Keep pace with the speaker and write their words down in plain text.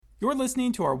You're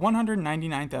listening to our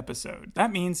 199th episode.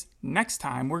 That means next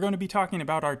time we're going to be talking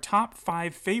about our top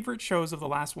 5 favorite shows of the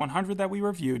last 100 that we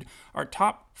reviewed, our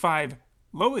top 5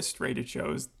 lowest rated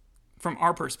shows from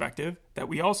our perspective that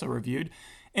we also reviewed,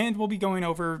 and we'll be going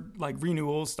over like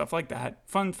renewals, stuff like that,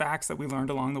 fun facts that we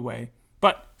learned along the way.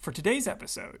 But for today's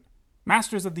episode,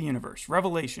 Masters of the Universe,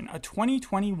 Revelation, a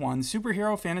 2021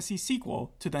 superhero fantasy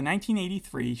sequel to the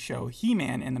 1983 show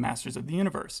He-Man and the Masters of the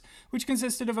Universe, which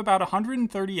consisted of about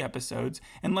 130 episodes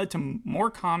and led to more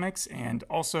comics and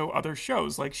also other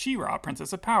shows like She-Ra,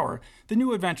 Princess of Power, The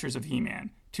New Adventures of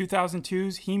He-Man,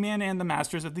 2002's He-Man and the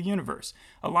Masters of the Universe,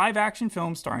 a live-action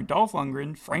film starring Dolph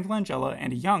Lundgren, Frank Langella,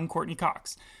 and a young Courtney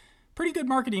Cox. Pretty good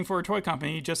marketing for a toy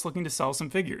company just looking to sell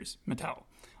some figures, Mattel.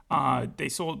 They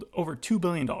sold over $2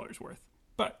 billion worth.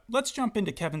 But let's jump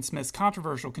into Kevin Smith's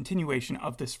controversial continuation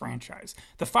of this franchise.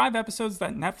 The 5 episodes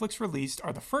that Netflix released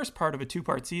are the first part of a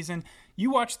 2-part season. You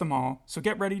watched them all, so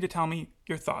get ready to tell me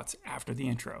your thoughts after the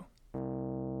intro.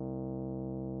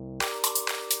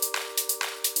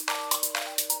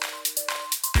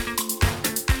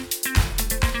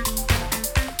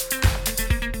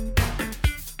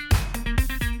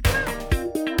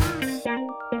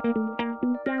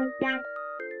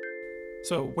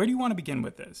 So where do you want to begin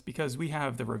with this? Because we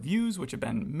have the reviews, which have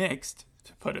been mixed,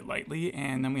 to put it lightly,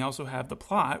 and then we also have the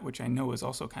plot, which I know is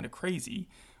also kind of crazy,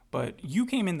 but you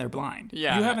came in there blind.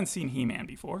 Yeah. You haven't seen He-Man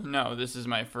before. No, this is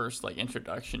my first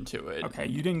introduction to it. Okay,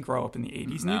 you didn't grow up in the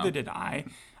 80s, No. neither did I.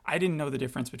 I didn't know the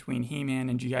difference between He-Man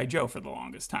and G.I. Joe for the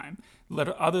longest time.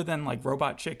 Other than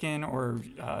Robot Chicken or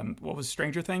what was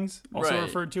Stranger Things also Right.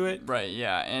 referred to it. Right,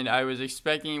 yeah. And I was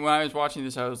expecting, when I was watching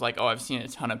this, I was like, oh, I've seen a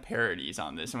ton of parodies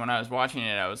on this. And when I was watching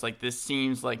it, I was like, this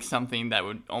seems like something that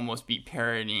would almost be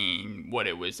parodying what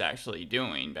it was actually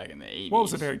doing back in the 80s. Well, it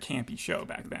was a very campy show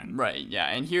back then. Right, yeah.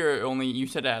 And here you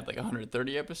said it had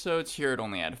 130 episodes. Here it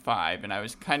only had 5. And I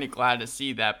was kind of glad to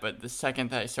see that. But the second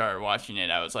that I started watching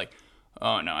it, I was like,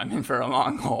 oh no, I'm in for a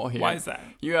long haul here. Why is that?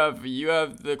 You have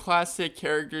the classic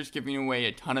characters giving away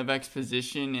a ton of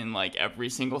exposition in every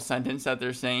single sentence that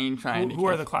they're saying. Who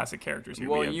are the classic characters here?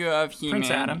 Well, you have He-Man.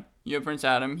 Prince Adam. You have Prince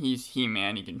Adam. He's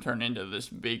He-Man. He can turn into this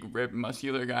big, ripped,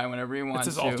 muscular guy whenever he wants to.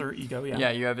 It's his alter ego, yeah.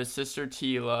 Yeah, you have his sister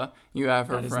Teela. You have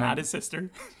her That friend. is not his sister.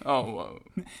 Oh, whoa.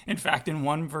 In fact, in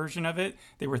one version of it,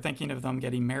 they were thinking of them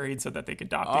getting married so that they could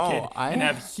adopt a kid I- and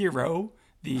have Hero,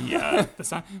 the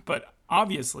son. But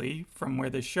obviously, from where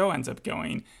this show ends up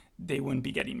going, they wouldn't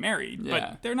be getting married.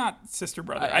 Yeah. But they're not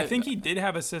sister-brother. I think he did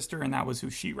have a sister, and that was who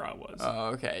She-Ra was. Oh,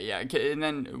 okay, yeah. And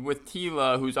then with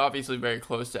Teela, who's obviously very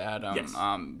close to Adam, Yes.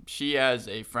 she has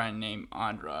a friend named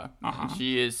Andra. Uh-huh.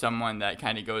 She is someone that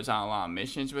kind of goes on a lot of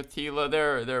missions with Teela.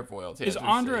 They're foiled. Is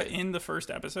Andra in the first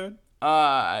episode?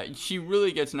 She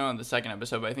really gets known in the second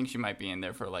episode, but I think she might be in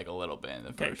there for a little bit in the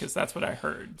Okay, first. because that's what I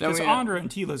heard. Then Because we have- Andra and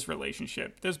Teela's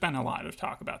relationship, there's been a lot of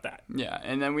talk about that. Yeah,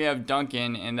 and then we have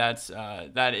Duncan, and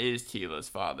that is Teela's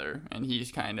father, and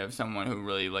he's kind of someone who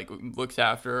really looks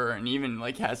after her, and even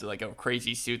has a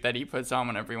crazy suit that he puts on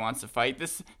whenever he wants to fight.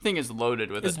 This thing is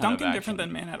loaded with Is a ton Duncan of action. different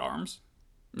than Man at Arms?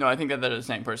 No, I think that they're the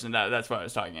same person. That's what I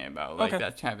was talking about. Okay.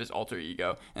 That's kind of his alter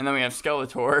ego. And then we have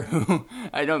Skeletor, who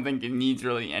I don't think it needs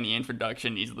really any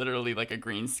introduction. He's literally a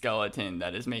green skeleton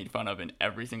that is made fun of in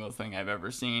every single thing I've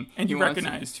ever seen. And you He wants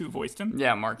recognized who voiced him?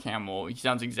 Yeah, Mark Hamill. He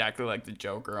sounds exactly like the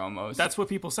Joker almost. That's what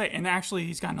people say. And actually,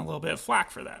 he's gotten a little bit of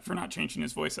flack for that, for not changing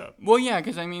his voice up. Well, yeah,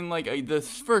 because the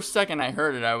first second I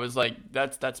heard it, I was like,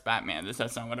 that's Batman.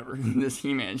 That's not whatever this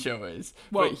He-Man show is.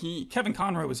 Well, But Kevin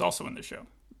Conroy was also in the show.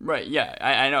 Right, yeah,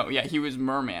 I know. Yeah, he was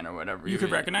Merman or whatever. You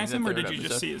could recognize in the him, or third did you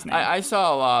just episode. see his name? I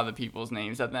saw a lot of the people's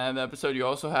names at the end of the episode. You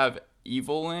also have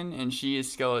Evelyn, and she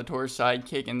is Skeletor's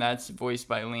sidekick, and that's voiced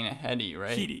by Lena Headey,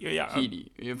 right?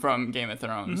 Headey, from Game of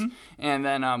Thrones. Mm-hmm. And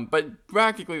then, but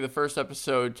practically the first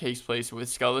episode takes place with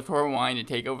Skeletor wanting to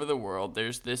take over the world.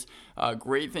 There's this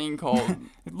great thing called...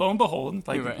 Lo and behold,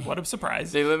 Right. what a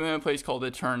surprise. They live in a place called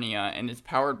Eternia, and it's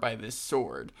powered by this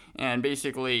sword. And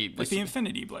basically... Like the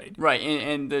Infinity Blade. Right,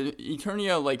 and the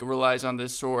Eternia relies on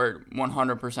this sword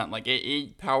 100%.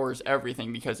 It powers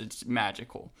everything because it's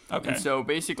magical. Okay. And so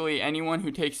basically, anyone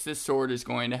who takes this sword is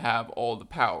going to have all the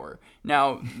power.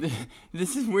 Now,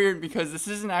 this is weird because this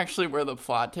isn't actually where the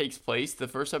plot takes place. The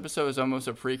first episode is almost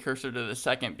a precursor to the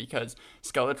second because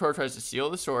Skeletor tries to steal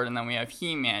the sword, and then we have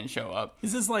He-Man show up.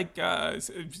 Is this is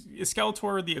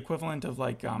Skeletor the equivalent of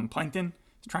Plankton?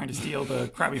 Trying to steal the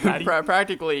Krabby Patty?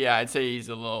 Practically, yeah, I'd say he's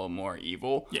a little more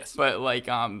evil. Yes. But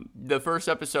the first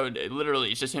episode, literally,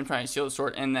 it's just him trying to steal the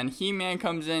sword, and then He-Man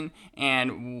comes in,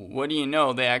 and what do you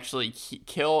know? They actually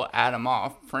kill Adam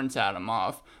off, Prince Adam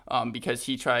off, because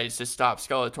he tries to stop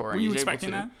Skeletor. Were you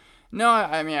expecting that? No,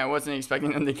 I mean, I wasn't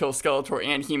expecting them to kill Skeletor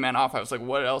and He-Man off. I was like,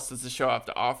 what else does the show have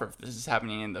to offer if this is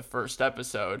happening in the first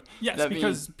episode? Yes,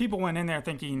 because people went in there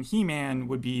thinking He-Man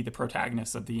would be the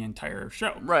protagonist of the entire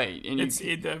show. Right. And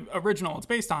the original it's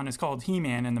based on is called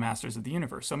He-Man and the Masters of the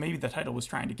Universe. So maybe the title was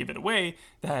trying to give it away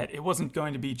that it wasn't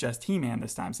going to be just He-Man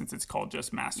this time since it's called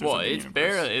just Masters of the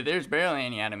Universe. There's barely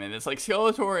any Adam in this. Like,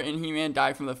 Skeletor and He-Man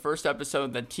die from the first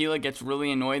episode, that Teela gets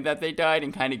really annoyed that they died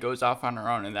and kind of goes off on her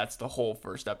own, and that's the whole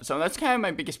first episode. That's kind of my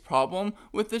biggest problem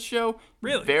with this show.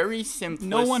 Really? Very simplistic.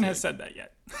 No one has said that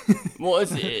yet. Well,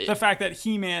 it's the fact that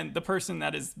He-Man, the person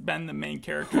that has been the main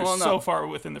character so far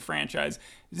within the franchise,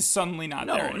 is suddenly not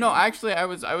there anymore. No, actually, I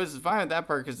was fine with that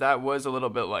part because that was a little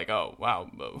bit like, oh, wow,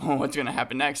 what's going to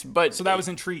happen next? But so that was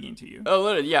intriguing to you? A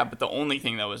little, yeah, but the only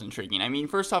thing that was intriguing. I mean,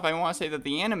 first off, I want to say that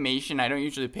the animation, I don't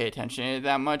usually pay attention to it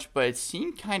that much, but it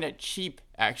seemed kind of cheap,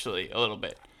 actually, a little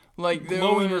bit. Like,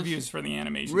 glowing reviews for the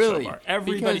animation really, so far.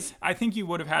 Everybody, I think you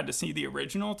would have had to see the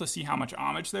original to see how much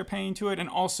homage they're paying to it, and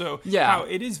also how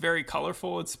it is very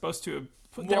colorful. It's supposed to have.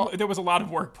 There was a lot of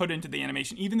work put into the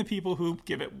animation. Even the people who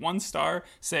give it 1 star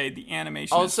say the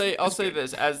animation. I'll say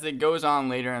this: as it goes on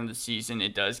later in the season,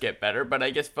 it does get better. But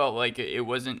I guess felt like it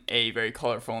wasn't A, very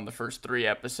colorful in the first 3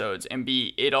 episodes, and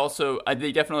B, it also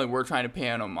they definitely were trying to pay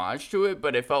an homage to it.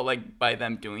 But it felt like by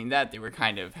them doing that, they were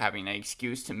kind of having an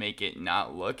excuse to make it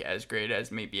not look as great as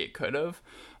maybe it could have.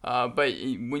 But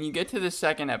when you get to the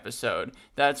second episode,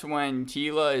 that's when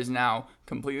Teela is now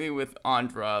completely with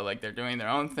Andra, like they're doing their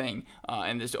own thing,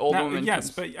 and this old woman.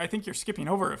 Yes, but I think you're skipping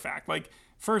over a fact. Like,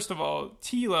 first of all,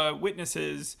 Teela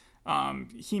witnesses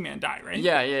He-Man die, right?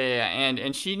 Yeah,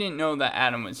 and she didn't know that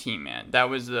Adam was He-Man. That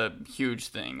was a huge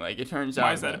thing. Like, it turns out.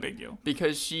 Why is that a big deal?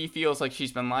 Because she feels like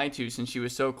she's been lied to since she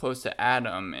was so close to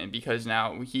Adam, and because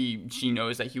now she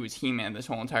knows that he was He-Man this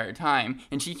whole entire time,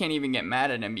 and she can't even get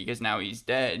mad at him because now he's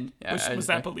dead. Was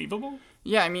that believable?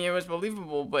 Yeah, I mean, it was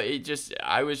believable, but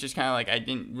I was just kind of like, I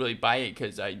didn't really buy it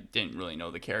because I didn't really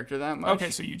know the character that much. Okay,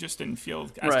 so you just didn't feel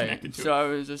as connected to it. So I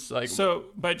was just like...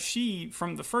 But she,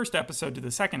 from the first episode to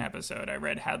the second episode, I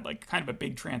read, had like kind of a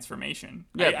big transformation.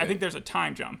 Yeah, I think there's a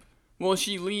time jump. Well,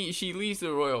 she leaves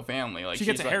the royal family. Like, she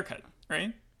gets a haircut,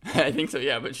 right? I think so,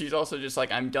 yeah, but she's also just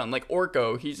like, I'm done. Like,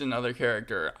 Orko, he's another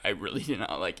character. I really did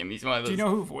not like him. He's one of those... Do you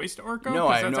know who voiced Orko? No,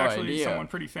 I have no idea. That's actually someone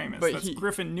pretty famous. That's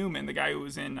Griffin Newman, the guy who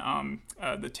was in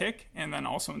The Tick, and then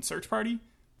also in Search Party.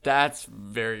 That's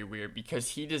very weird because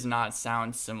he does not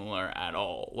sound similar at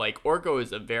all. Like, Orko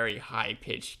is a very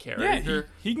high-pitched character. Yeah,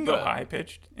 he can go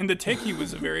high-pitched. In The Tick, he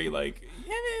was a very, like...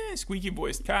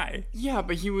 squeaky-voiced guy. Yeah,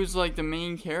 but he was like the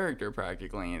main character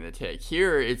practically in The Tick.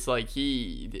 Here, it's like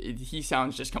he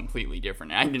sounds just completely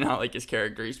different. I did not like his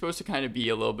character. He's supposed to kind of be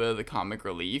a little bit of the comic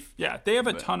relief. Yeah, they have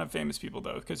a ton of famous people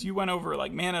though, because you went over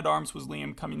like Man-at-Arms was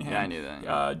Liam Cunningham. Yeah, I knew that.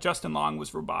 Yeah. Justin Long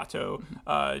was Roboto.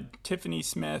 Tiffany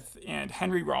Smith and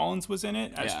Henry Rollins was in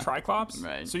it as Triclops.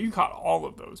 Right. So you caught all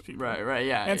of those people. Right,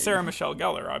 yeah. And Sarah Michelle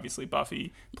Gellar, obviously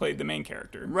Buffy, played the main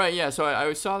character. Right, yeah. So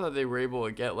I saw that they were able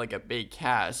to get like a big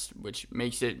cast, which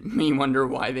makes me wonder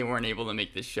why they weren't able to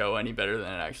make this show any better than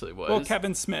it actually was. Well,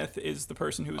 Kevin Smith is the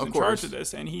person who was in charge of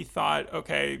this, and he thought,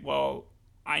 okay, well,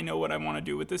 I know what I want to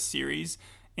do with this series.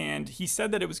 And he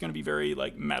said that it was going to be very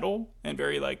like metal and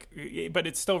very like, but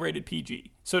it's still rated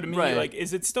PG. So to me, like,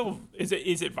 is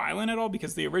it violent at all?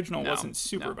 Because the original wasn't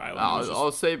super violent.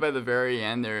 I'll say by the very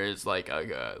end there is like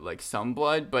like some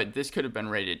blood, but this could have been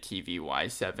rated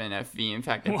TVY 7 FV. In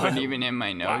fact, I put even in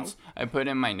my notes. I put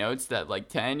in my notes that like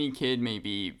to any kid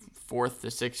maybe 4th to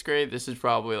 6th grade, this is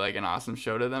probably like an awesome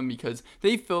show to them because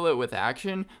they fill it with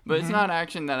action, but it's not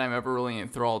action that I'm ever really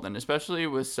enthralled in, especially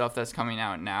with stuff that's coming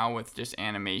out now with just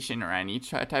animation or any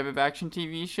type of action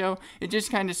TV show. It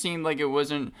just kind of seemed like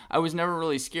I was never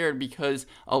really scared because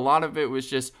a lot of it was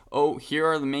just, oh, here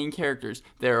are the main characters.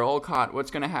 They're all caught. What's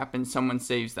going to happen? Someone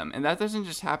saves them. And that doesn't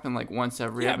just happen like once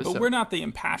every episode. Yeah, but we're not the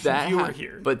impassioned viewer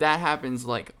here. But that happens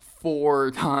like 4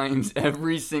 times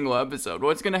every single episode.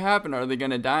 What's going to happen? Are they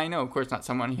going to die? No, of course not.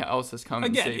 Someone else has come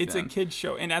and saved them. Again, it's a kid's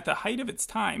show. And at the height of its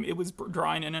time, it was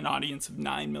drawing in an audience of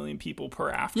 9 million people per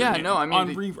afternoon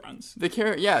on reruns. The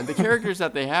characters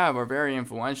that they have are very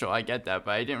influential. I get that,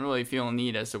 but I didn't really feel a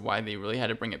need as to why they really had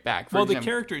to bring it back. For example, the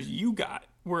characters you got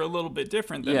were a little bit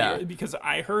different than because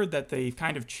I heard that they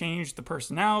kind of changed the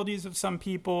personalities of some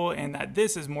people and that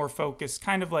this is more focused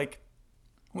kind of like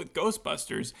with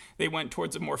Ghostbusters, they went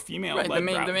towards a more female-led Right,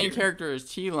 route the main here. character is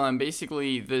Tila, and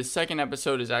basically the second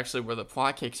episode is actually where the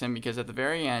plot kicks in, because at the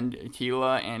very end,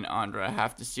 Tila and Andra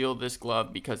have to steal this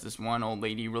glove because this one old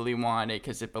lady really wanted it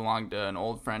because it belonged to an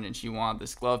old friend and she wanted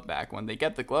this glove back. When they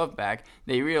get the glove back,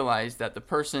 they realize that the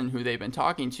person who they've been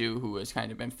talking to, who has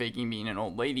kind of been faking being an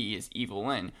old lady, is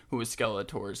Evelyn, who is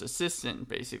Skeletor's assistant,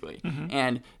 basically.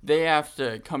 And they have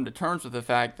to come to terms with the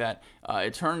fact that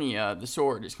Eternia, the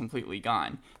sword, is completely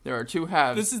gone. There are two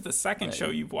halves. This is the second show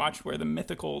you've watched where the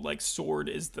mythical sword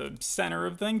is the center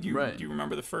of thing. Do you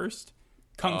remember the first?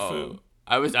 Kung Fu.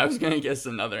 I was gonna guess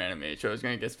another anime show. I was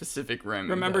gonna guess Pacific Rim.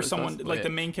 Remember someone the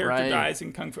main character dies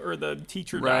in Kung Fu, or the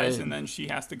teacher dies, and then she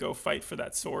has to go fight for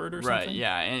that sword or something. Right.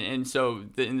 Yeah. And so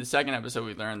in the second episode,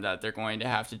 we learned that they're going to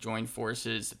have to join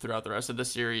forces throughout the rest of the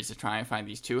series to try and find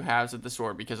these two halves of the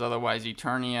sword, because otherwise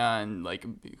Eternia and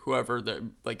whoever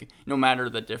no matter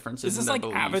the differences. Is this like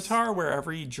Avatar, where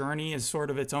every journey is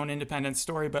sort of its own independent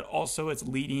story, but also it's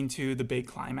leading to the big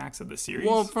climax of the series?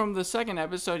 Well, from the second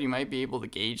episode, you might be able to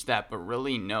gauge that, but really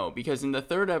no, because in the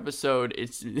third episode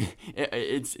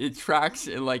it tracks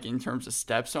in terms of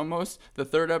steps almost. The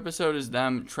third episode is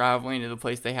them traveling to the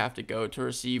place they have to go to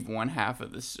receive one half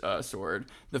of this sword.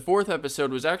 The fourth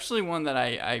episode was actually one that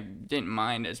I didn't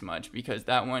mind as much, because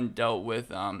that one dealt with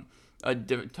ton of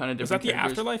different characters. Was that the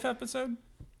Afterlife episode?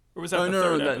 Or was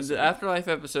that The Afterlife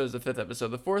episode is the fifth episode.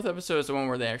 The fourth episode is the one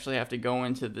where they actually have to go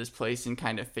into this place and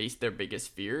kind of face their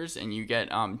biggest fears. And you get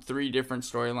 3 different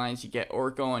storylines. You get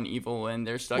Orko and Evelyn.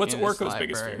 They're stuck in this library. What's Orko's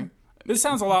biggest fear? This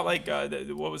sounds a lot like,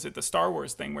 the Star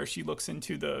Wars thing, where she looks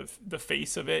into the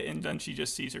face of it and then she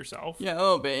just sees herself. Yeah, a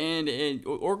little bit. And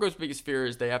Orko's biggest fear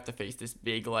is they have to face this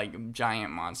big,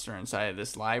 giant monster inside of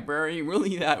this library.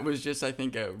 Really, that was just, I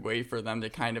think, a way for them to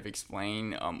kind of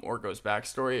explain Orko's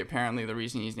backstory. Apparently, the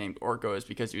reason he's named Orko is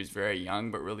because he was very young,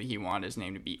 but really he wanted his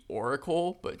name to be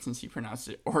Oracle. But since he pronounced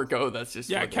it Orko, that's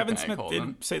just what Kevin Smith called did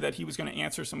him. say that he was going to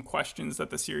answer some questions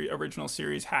that the original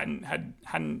series hadn't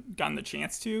gotten the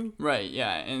chance to. Right,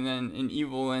 yeah, and then in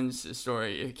Evelyn's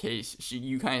story case,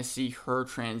 you kind of see her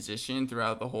transition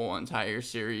throughout the whole entire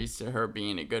series to her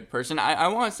being a good person. I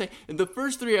want to say the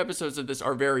first 3 episodes of this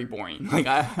are very boring.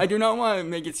 I do not want to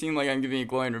make it seem like I'm giving a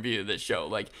glowing review of this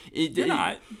show. You're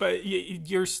not, but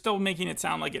you're still making it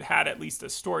sound like it had at least a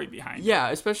story behind it. Yeah,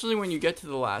 especially when you get to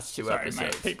the last 2 Sorry,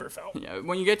 episodes. my paper fell. Yeah,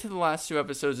 when you get to the last 2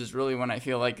 episodes is really when I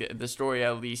feel like the story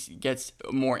at least gets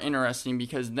more interesting,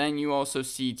 because then you also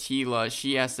see Tila.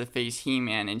 She has to face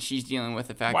He-Man, and she's dealing with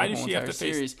the fact Why the does whole she have entire to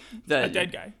face series that a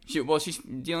dead guy? She's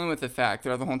dealing with the fact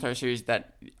throughout the whole entire series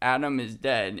that Adam is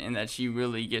dead, and that she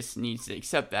really just needs to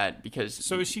accept that, because...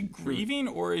 So is she grieving,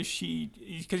 or is she...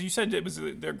 Because you said it was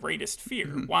their greatest fear.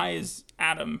 Why is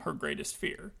Adam her greatest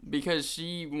fear? Because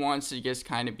she wants to just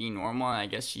kind of be normal, and I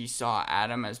guess she saw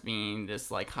Adam as being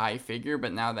this high figure,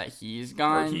 but now that he's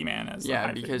gone... Or He-Man as the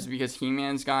high because figure. because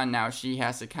He-Man's gone, now she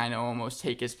has to kind of almost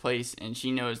take his place, and she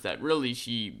knows that really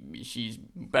she's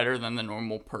better than the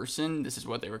normal person. This is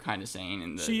what they were kind of saying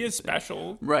in the... She is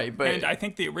special. Right, but... And I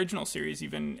think the original series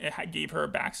even gave her a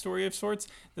backstory of sorts.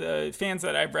 The fans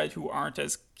that I've read who aren't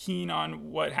as keen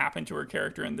on what happened to her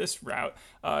character in this route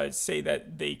say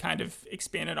that they kind of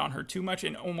expanded on her too much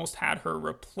and almost had her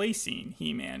replacing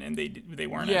He-Man, and they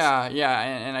weren't. Yeah,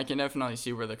 and I can definitely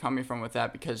see where they're coming from with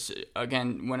that, because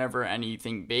again, whenever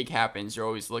anything big happens, you're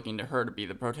always looking to her to be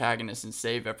the protagonist and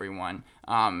save everyone.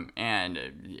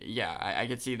 I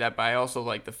could see that, but I also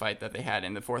like the fight that they had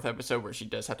in the 4th episode, where she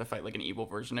does have to fight an evil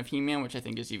version of He-Man, which I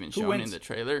think is even shown in the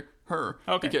trailer. Her.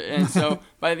 Okay. And so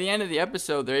by the end of the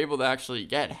episode, they're able to actually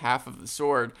get half of the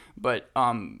sword. But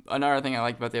another thing I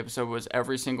liked about the episode was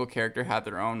every single character had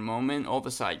their own moment. All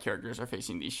the side characters are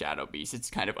facing these shadow beasts. It's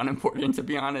kind of unimportant, to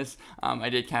be honest. I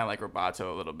did kind of like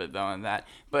Roboto a little bit, though, in that.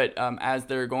 But as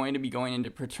they're going to be going into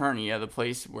Preternia, the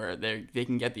place where they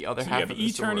can get the other half of the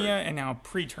sword. You have Eternia and now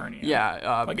Preternia.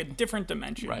 Yeah. a different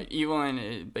dimension. Right.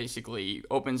 Evelyn basically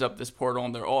opens up this portal,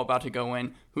 and they're all about to go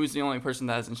in. Who's the only person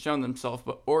that hasn't shown themselves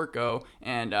but Orko?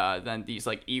 And then these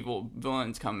evil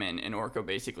villains come in, and Orko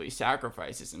basically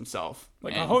sacrifices himself. A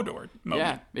Hodor moment.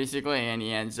 Yeah, basically, and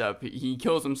he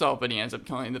kills himself, but he ends up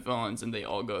killing the villains, and they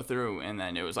all go through, and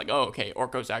then it was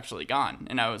Orko's actually gone.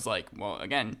 And I was like, well,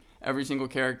 again, every single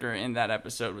character in that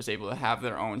episode was able to have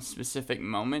their own specific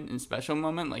moment and special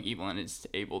moment. Evelyn is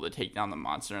able to take down the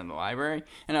monster in the library.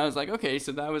 And I was like, okay,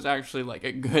 so that was actually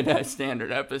a good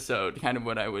standard episode, kind of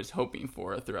what I was hoping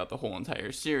for throughout the whole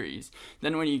entire series.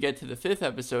 Then when you get to the 5th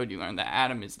episode, you learn that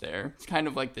Adam is there. It's kind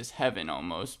of like this heaven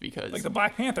almost, because... the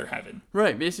Black Panther heaven.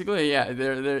 Right, basically, yeah.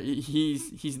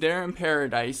 He's there in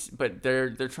paradise, but they're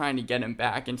trying to get him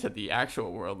back into the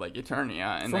actual world, like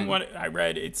Eternia. And From what I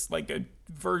read, it's like a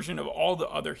version of all the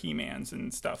other He-Mans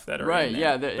and stuff that are right, in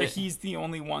there. yeah. But he's the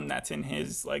only one that's in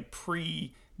his like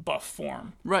pre-buff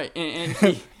form. Right,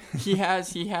 and he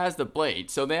has the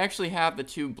blade. So they actually have the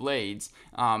two blades,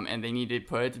 and they need to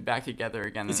put it back together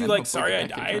again. Is he like, sorry I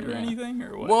died or anything,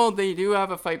 or what? Well, they do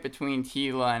have a fight between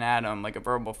Teela and Adam, like a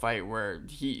verbal fight where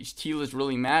Teela's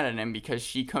really mad at him because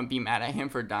she couldn't be mad at him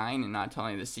for dying and not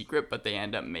telling the secret, but they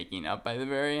end up making up by the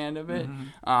very end of it.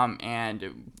 And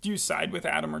do you side with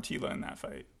Adam or Teela in that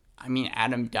fight? I mean,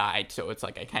 Adam died, so it's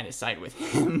like I kind of side with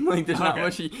him. Like, there's not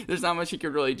much he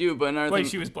could really do. But another thing,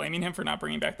 she was blaming him for not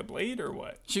bringing back the blade, or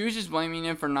what? She was just blaming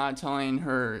him for not telling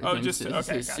her his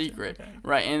secret, okay.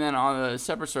 Right? And then on the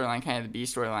separate storyline, kind of the B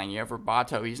storyline, you have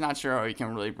Roboto. He's not sure how he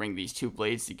can really bring these two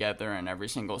blades together, and every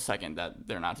single second that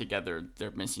they're not together,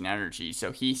 they're missing energy.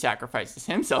 So he sacrifices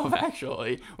himself,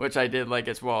 actually, which I did like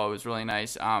as well. It was really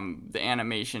nice. The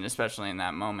animation, especially in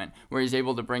that moment, where he's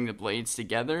able to bring the blades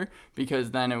together,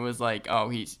 because then it was like, oh,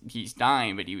 he's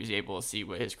dying, but he was able to see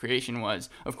what his creation was.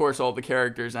 Of course, all the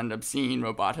characters end up seeing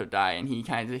Roboto die, and he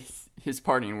kind of, his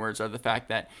parting words are the fact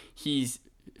that he's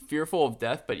fearful of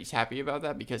death, but he's happy about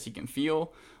that because he can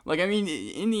feel. Like, I mean,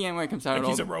 in the end, when it comes out, like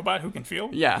he's a robot who can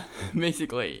feel. Yeah,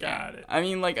 basically. Got it. I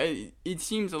mean, like, it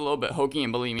seems a little bit hokey,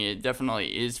 and believe me, it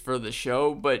definitely is for the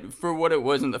show. But for what it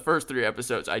was in the first 3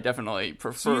 episodes, I definitely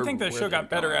prefer. So you think the show got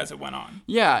better as it went on?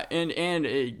 Yeah, and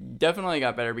it definitely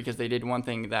got better because they did one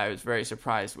thing that I was very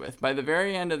surprised with. By the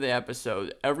very end of the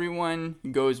episode, everyone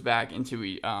goes back into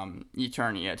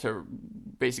Eternia to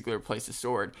basically replace the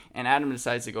sword, and Adam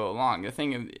decides to go along. The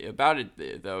thing about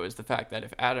it, though, is the fact that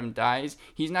if Adam dies,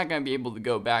 he's not going to be able to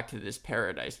go back to this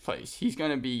paradise place. He's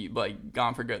going to be, like,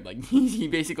 gone for good. Like, he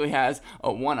basically has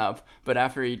a one-up, but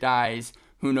after he dies,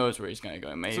 who knows where he's going to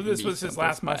go. So this was his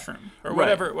last mushroom, or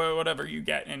right. whatever you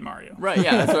get in Mario. Right,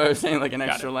 yeah, that's what I was saying, like an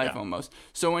extra life almost.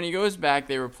 So when he goes back,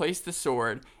 they replace the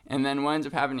sword, and then what ends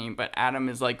up happening, but Adam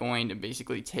is, like, going to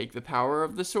basically take the power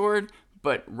of the sword,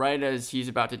 but right as he's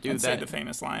about to do that... say the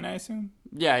famous line, I assume?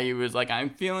 Yeah, he was like, I'm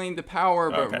feeling the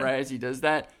power, but right as he does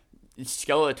that,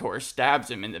 Skeletor stabs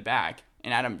him in the back,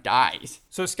 and Adam dies.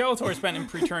 So Skeletor's been in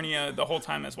Preternia the whole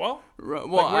time as well? Well,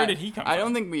 like, where did he come from? I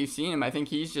don't think we've seen him. I think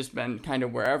he's just been kind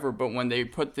of wherever, but when they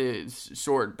put the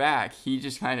sword back, he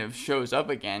just kind of shows up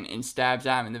again and stabs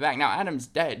Adam in the back. Now, Adam's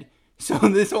dead. So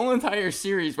this whole entire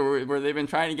series where they've been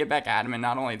trying to get back Adam, and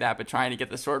not only that, but trying to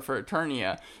get the sword for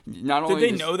Eternia. Did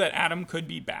they know that Adam could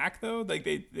be back, though? Like,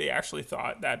 they actually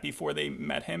thought that before they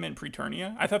met him in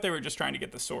Preternia? I thought they were just trying to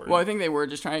get the sword. Well, I think they were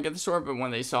just trying to get the sword, but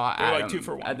when they saw Adam like 2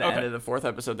 for 1. at the end of the 4th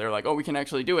episode, they were like, oh, we can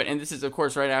actually do it. And this is, of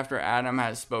course, right after Adam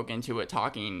has spoken to a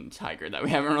talking tiger that we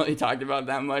haven't really talked about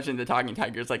that much, and the talking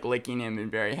tiger is, like, licking him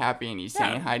and very happy, and he's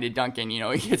saying hi to Duncan. You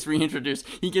know, he gets reintroduced.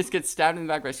 He gets stabbed in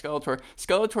the back by Skeletor.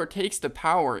 Skeletor takes the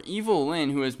power. Evil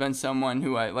Lynn, who has been someone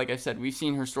who, like I said, we've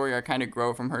seen her story arc kind of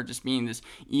grow from her just being this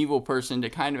evil person to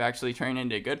kind of actually turn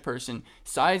into a good person,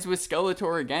 sides with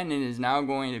Skeletor again and is now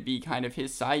going to be kind of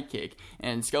his sidekick.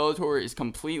 And Skeletor is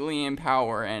completely in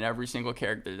power, and every single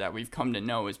character that we've come to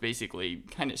know is basically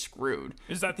kind of screwed.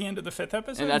 Is that the end of the 5th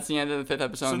episode? And that's the end of the 5th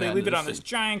episode. So they leave it on this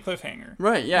giant cliffhanger.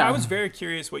 Right, yeah. Now, I was very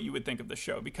curious what you would think of the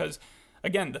show, because...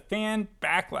 again, the fan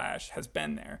backlash has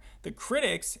been there. The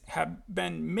critics have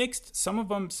been mixed, some of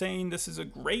them saying this is a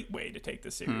great way to take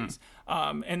the series.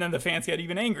 And then the fans get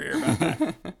even angrier about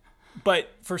that.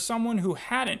 But for someone who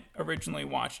hadn't originally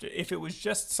watched it, if it was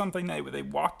just something that they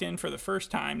walked in for the first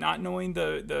time, not knowing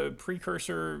the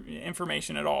precursor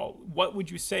information at all, what would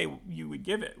you say you would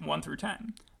give it, 1 through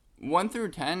 10? 1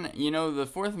 through 10, you know, the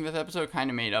 4th and 5th episode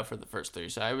kind of made up for the first 3,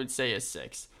 so I would say a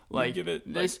 6. Like, give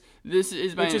it, this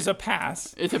is my... Which is a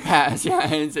pass. It's a pass, yeah.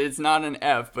 It's not an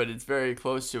F, but it's very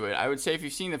close to it. I would say if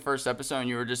you've seen the first episode and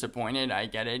you were disappointed, I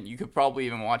get it. You could probably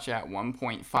even watch it at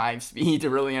 1.5 speed to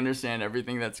really understand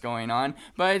everything that's going on.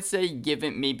 But I'd say give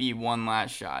it maybe one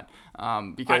last shot.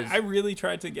 Because I really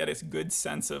tried to get a good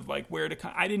sense of, like, where to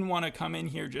come. I didn't want to come in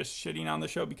here just shitting on the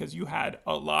show, because you had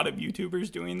a lot of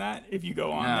YouTubers doing that. If you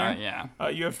go on there, yeah,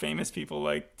 you have famous people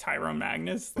like Tyrone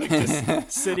Magnus, like,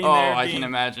 just sitting oh, there. I can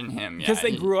imagine him, yeah, because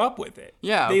they grew up with it.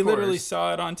 Yeah, they literally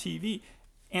saw it on TV.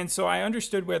 And so I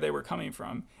understood where they were coming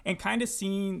from, and kind of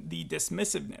seeing the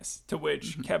dismissiveness to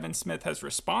which Kevin Smith has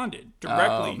responded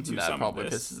directly to some of this. That probably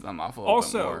pisses them off a little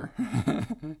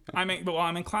bit more.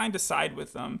 I'm inclined to side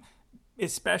with them,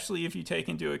 especially if you take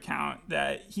into account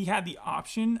that he had the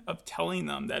option of telling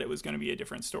them that it was going to be a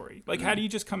different story. Like, had he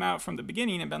just come out from the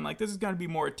beginning and been like, this is going to be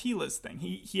more Teela's thing?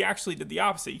 He actually did the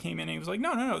opposite. He came in and he was like,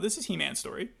 no, this is He-Man's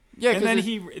story. Yeah, and then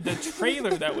the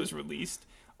trailer that was released.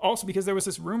 Also, because there was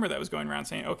this rumor that was going around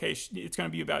saying, okay, it's going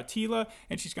to be about Tila,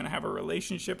 and she's going to have a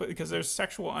relationship, because there's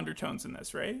sexual undertones in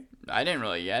this, right? I didn't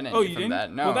really get any you from didn't?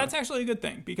 that. No. Well, that's actually a good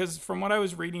thing, because from what I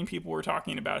was reading, people were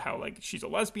talking about how, like, she's a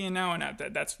lesbian now, and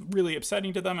that's really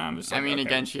upsetting to them. I'm just like, I mean, okay.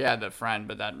 again, she had the friend,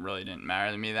 but that really didn't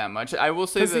matter to me that much. I will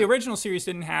say because that the original series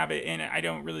didn't have it, and I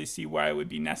don't really see why it would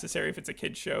be necessary if it's a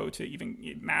kid's show to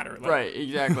even matter. Like, right,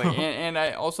 exactly. and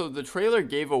I also, the trailer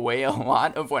gave away a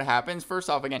lot of what happens. First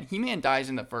off, again, He-Man dies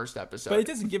in the first episode. But it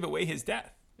doesn't give away his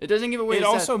death. It doesn't give away It his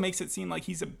also death. makes it seem like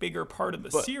he's a bigger part of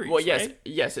the series, Well, yes, right?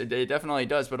 yes, it definitely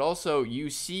does. But also, you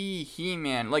see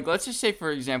He-Man. Like, let's just say, for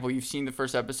example, you've seen the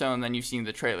first episode and then you've seen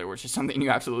the trailer, which is something you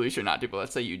absolutely should not do. But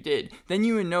let's say you did, then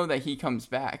you would know that he comes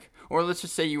back. Or let's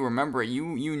just say you remember it.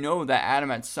 You know that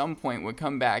Adam at some point would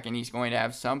come back and he's going to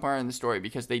have some part in the story,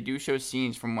 because they do show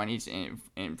scenes from when he's in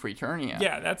Preternia.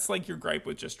 Yeah, that's like your gripe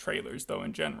with just trailers, though,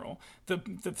 in general. The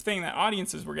thing that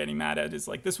audiences were getting mad at is,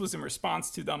 like, this was in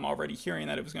response to them already hearing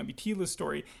that it was going to be Tila's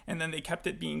story, and then they kept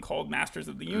it being called Masters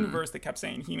of the Universe. They kept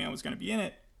saying He-Man was going to be in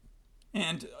it.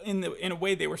 And in a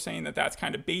way, they were saying that that's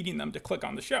kind of baiting them to click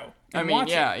on the show. I mean,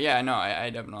 yeah, no, I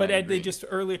definitely But agree. they just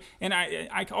earlier, and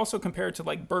I also compare it to,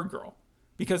 like, Bird Girl.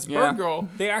 Because Yeah. Bird Girl,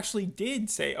 they actually did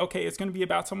say, okay, it's going to be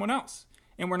about someone else.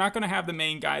 And we're not going to have the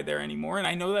main guy there anymore. And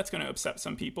I know that's going to upset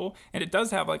some people. And it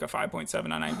does have like a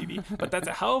 5.7 on IMDb. But that's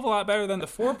a hell of a lot better than the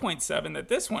 4.7 that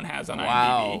this one has on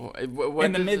Wow. IMDb.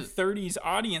 And the mid-30s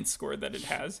audience score that it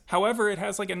has. However, it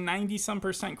has like a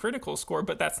 90-some% critical score,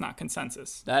 but that's not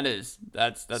consensus. That's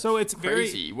So it's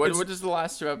crazy. What does the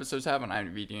last two episodes have on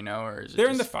IMDb? Do you know, or is it They're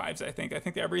in the fives, I think. I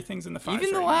think everything's in the fives.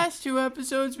 even the right now. last two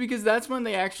episodes? Because that's when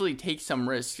they actually take some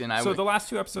risks. And The last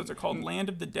two episodes are called Land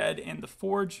of the Dead and The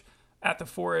Forge at the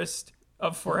Forest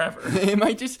of Forever. It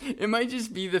might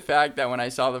just be the fact that when I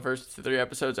saw the first 3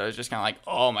 episodes, I was just kind of like,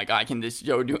 oh my god, can this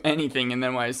show do anything? And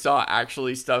then when I saw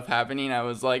actually stuff happening, I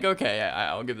was like, okay,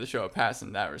 I'll give the show a pass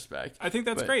in that respect. I think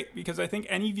that's great, because I think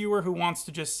any viewer who wants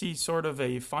to just see sort of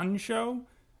a fun show,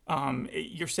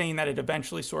 you're saying that it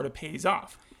eventually sort of pays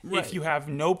off. Right. If you have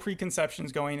no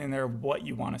preconceptions going in there of what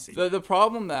you want to see. The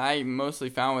problem that I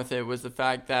mostly found with it was the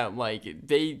fact that, like,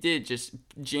 they did just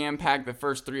jam-pack the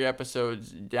first 3 episodes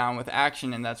down with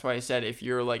action, and that's why I said if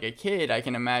you're, like, a kid, I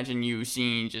can imagine you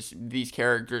seeing just these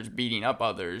characters beating up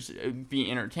others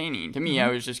be entertaining. To me, I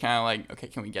was just kind of like, okay,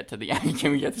 can we get to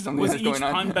something Was that's each going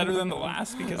on? pun better than the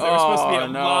last? Because there was supposed to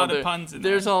be a lot of puns in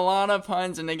there. There's a lot of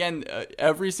puns, and again,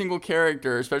 every single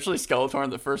character, especially Skeletor in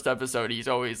the first episode, he's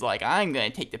always like, I'm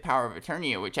going to take the power of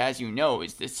Eternia, which, as you know,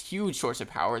 is this huge source of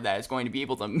power that is going to be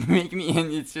able to make me,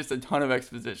 and it's just a ton of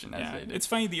exposition. It's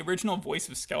funny, the original voice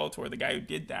of Skeletor, the guy who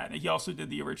did that, he also did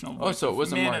the original voice so it of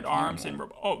wasn't Man Mark at Arms.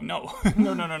 Hamill.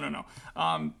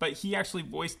 No. But he actually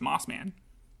voiced Mossman.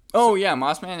 Oh, yeah,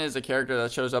 Mossman is a character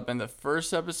that shows up in the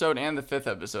first episode and the 5th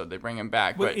episode. They bring him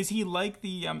back. But But is he like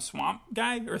the swamp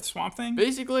guy or swamp thing?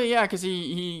 basically, yeah, because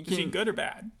he Is he can, good or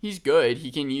bad? he's good.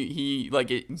 He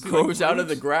like, it Is he grows like out of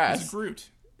Groot? the grass. He's Groot.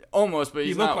 Almost, but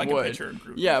he's looked not like a wood. picture of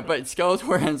Groot. Yeah, but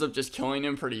Skeletor ends up just killing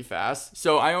him pretty fast.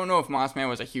 So I don't know if Mossman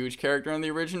was a huge character in the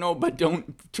original, but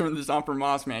don't turn this on for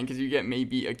Mossman, because you get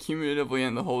maybe accumulatively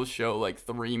in the whole show like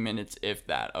 3 minutes, if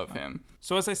that, of him.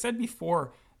 So as I said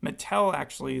before, Mattel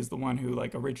actually is the one who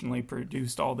like originally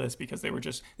produced all this, because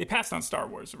they passed on Star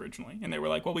Wars originally, and they were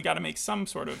like, well, we got to make some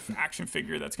sort of action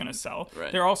figure that's going to sell.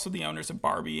 Right. They're also the owners of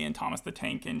Barbie and Thomas the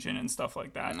Tank Engine and stuff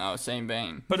like that. No, same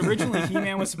vein. But originally,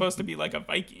 He-Man was supposed to be like a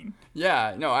Viking.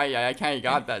 Yeah, no, I kind of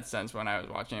got that sense when I was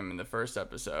watching him in the first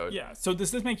episode. Yeah. So does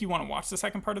this make you want to watch the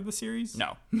second part of the series?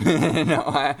 No. No,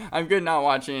 I'm good not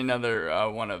watching another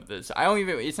one of this.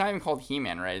 It's not even called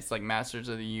He-Man, right? It's like Masters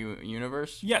of the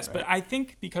Universe? Yes, right? but I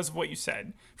think because of what you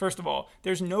said, first of all,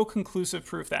 there's no conclusive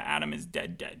proof that Adam is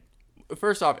dead.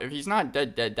 First off, if he's not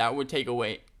dead, that would take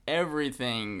away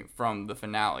everything from the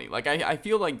finale. Like, I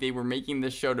feel like they were making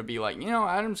this show to be like,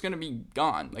 Adam's gonna be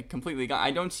gone, like completely gone.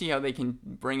 I don't see how they can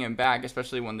bring him back,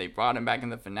 especially when they brought him back in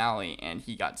the finale and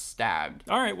he got stabbed.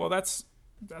 All right, well that's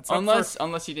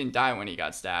Unless he didn't die when he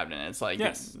got stabbed, and it's like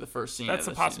Yes. the first scene. That's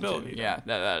of a the season possibility, two. though. Yeah,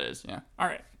 that is. Yeah. All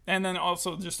right. And then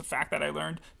also just the fact that I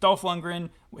learned Dolph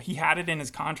Lundgren, he had it in his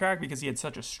contract because he had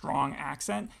such a strong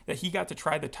accent that he got to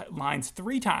try the lines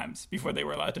 3 times before they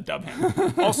were allowed to dub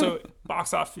him. Also,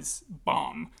 box office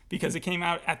bomb, because it came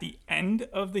out at the end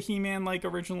of the He-Man like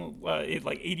original,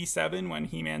 like 87, when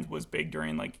He-Man was big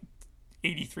during like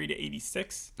 83 to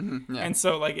 86. Yeah. And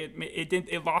so like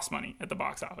it lost money at the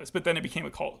box office, but then it became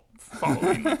a cult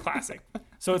following, like classic.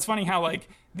 So it's funny how like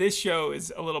this show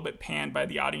is a little bit panned by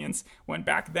the audience when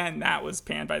back then that was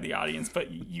panned by the audience.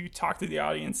 But you talk to the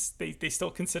audience, they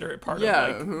still consider it part of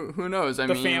like who knows? I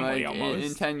the mean, family like, almost.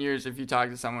 in 10 years, if you talk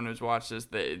to someone who's watched this,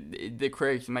 the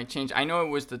critics might change. I know it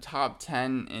was the top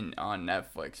 10 on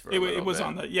Netflix for a little it was bit.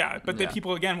 on the but the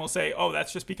people again will say, oh,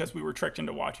 that's just because we were tricked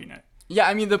into watching it. Yeah,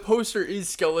 I mean, the poster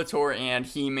is Skeletor and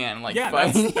He-Man, like, yeah,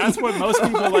 fighting. that's what most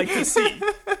people like to see.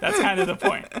 That's kind of the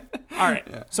point. All right,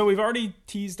 so we've already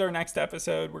teased our next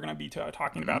episode. We're going to be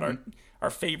talking about our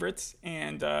favorites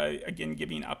and, again,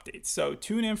 giving updates. So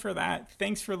tune in for that.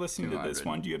 Thanks for listening to this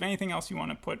one. Do you have anything else you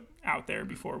want to put out there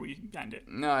before we end it?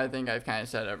 No, I think I've kind of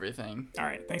said everything. All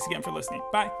right, thanks again for listening.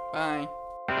 Bye. Bye.